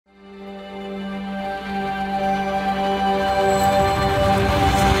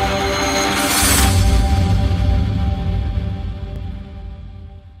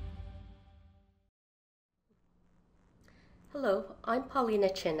Paulina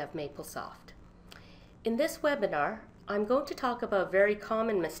Chin of MapleSoft. In this webinar, I'm going to talk about a very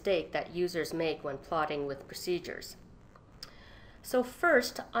common mistake that users make when plotting with procedures. So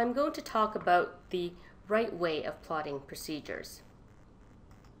first, I'm going to talk about the right way of plotting procedures.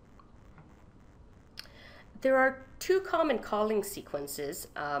 There are two common calling sequences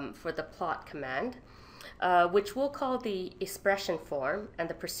for the plot command, which we'll call the expression form and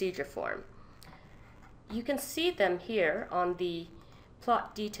the procedure form. You can see them here on the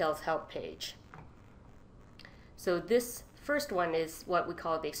plot details help page. So this first one is what we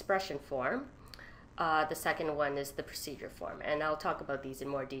call the expression form. The second one is the procedure form, and I'll talk about these in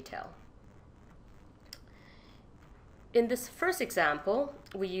more detail. In this first example,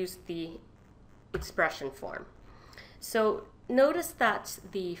 we use the expression form. So notice that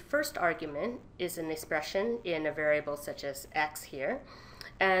the first argument is an expression in a variable such as x here,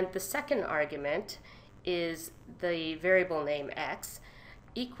 and the second argument is the variable name x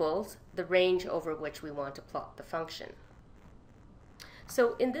equals the range over which we want to plot the function.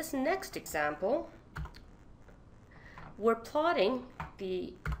 So in this next example, we're plotting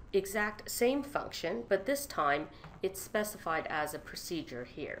the exact same function, but this time it's specified as a procedure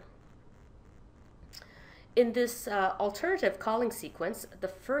here. In this alternative calling sequence, the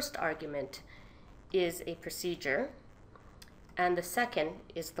first argument is a procedure, and the second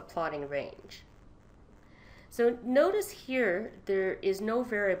is the plotting range. So notice here there is no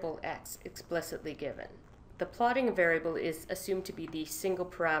variable x explicitly given. The plotting variable is assumed to be the single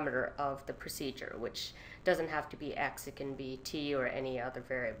parameter of the procedure, which doesn't have to be x, it can be t or any other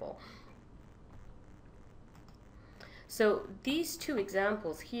variable. So these two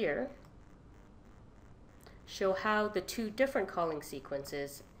examples here show how the two different calling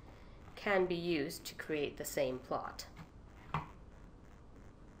sequences can be used to create the same plot.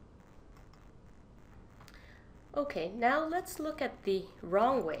 Okay, now let's look at the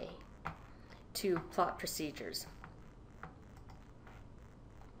wrong way to plot procedures.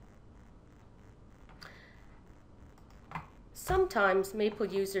 Sometimes Maple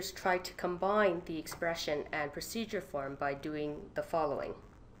users try to combine the expression and procedure form by doing the following.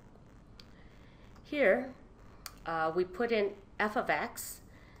 Here, we put in f of x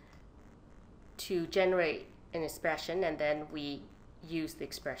to generate an expression, and then we use the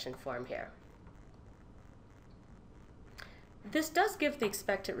expression form here. This does give the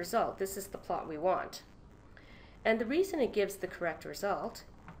expected result. This is the plot we want. And the reason it gives the correct result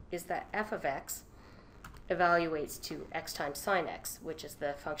is that f of x evaluates to x times sine x, which is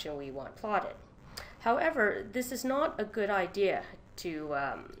the function we want plotted. However, this is not a good idea to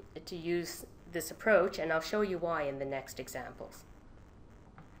use this approach, and I'll show you why in the next examples.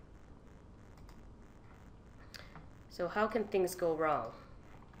 So how can things go wrong?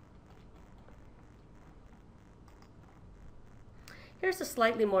 Here's a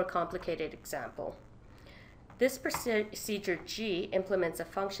slightly more complicated example. This procedure G implements a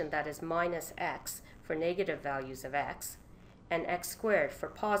function that is minus x for negative values of x and x squared for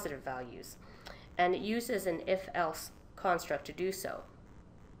positive values, and it uses an if-else construct to do so.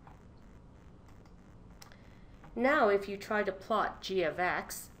 Now if you try to plot g of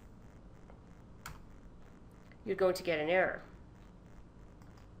x, you're going to get an error.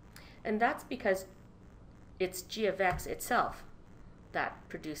 And that's because it's g of x itself that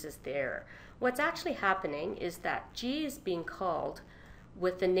produces the error. What's actually happening is that g is being called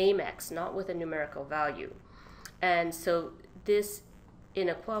with the name x, not with a numerical value. And so this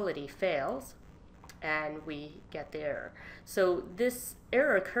inequality fails, and we get the error. So this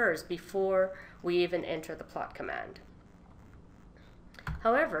error occurs before we even enter the plot command.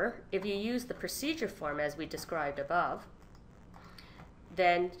 However, if you use the procedure form as we described above,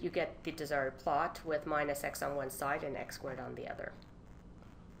 then you get the desired plot with minus x on one side and x squared on the other.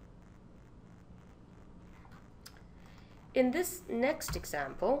 In this next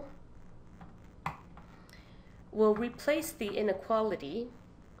example, we'll replace the inequality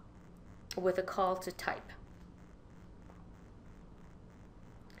with a call to type.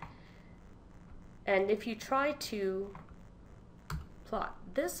 And if you try to plot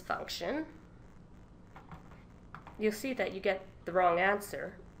this function, you'll see that you get the wrong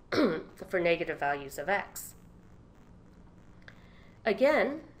answer for negative values of x.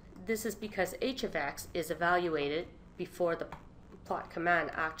 Again, this is because h of x is evaluated before the plot command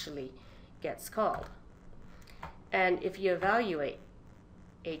actually gets called. And if you evaluate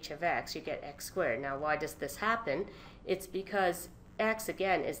h of x, you get x squared. Now, why does this happen? It's because x,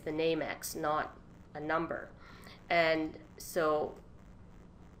 again, is the name x, not a number. And so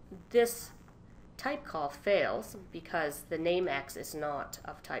this type call fails because the name x is not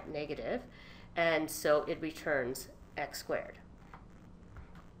of type negative, and so it returns x squared.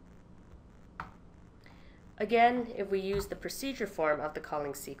 Again, if we use the procedure form of the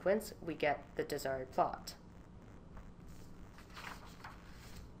calling sequence, we get the desired plot.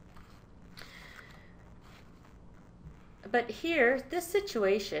 But here, this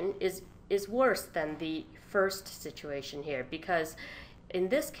situation is worse than the first situation here, because in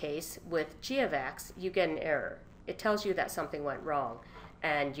this case, with g of x, you get an error. It tells you that something went wrong,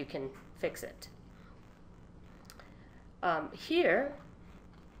 and you can fix it. Here,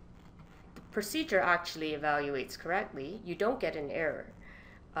 the procedure actually evaluates correctly. You don't get an error.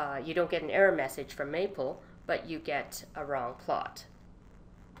 You don't get an error message from Maple, but you get a wrong plot.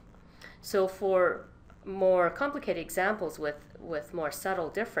 So for more complicated examples with more subtle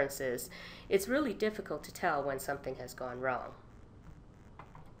differences, it's really difficult to tell when something has gone wrong.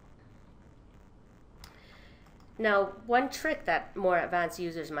 Now, one trick that more advanced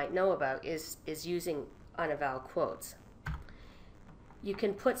users might know about is using unavowed quotes. You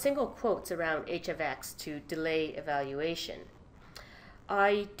can put single quotes around h of x to delay evaluation.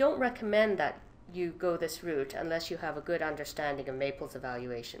 I don't recommend that you go this route unless you have a good understanding of Maple's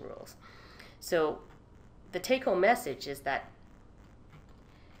evaluation rules. So the take-home message is that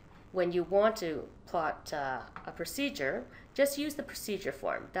when you want to plot a procedure, just use the procedure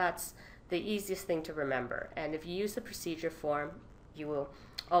form. That's the easiest thing to remember. And if you use the procedure form, you will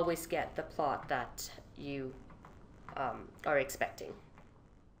always get the plot that you are expecting.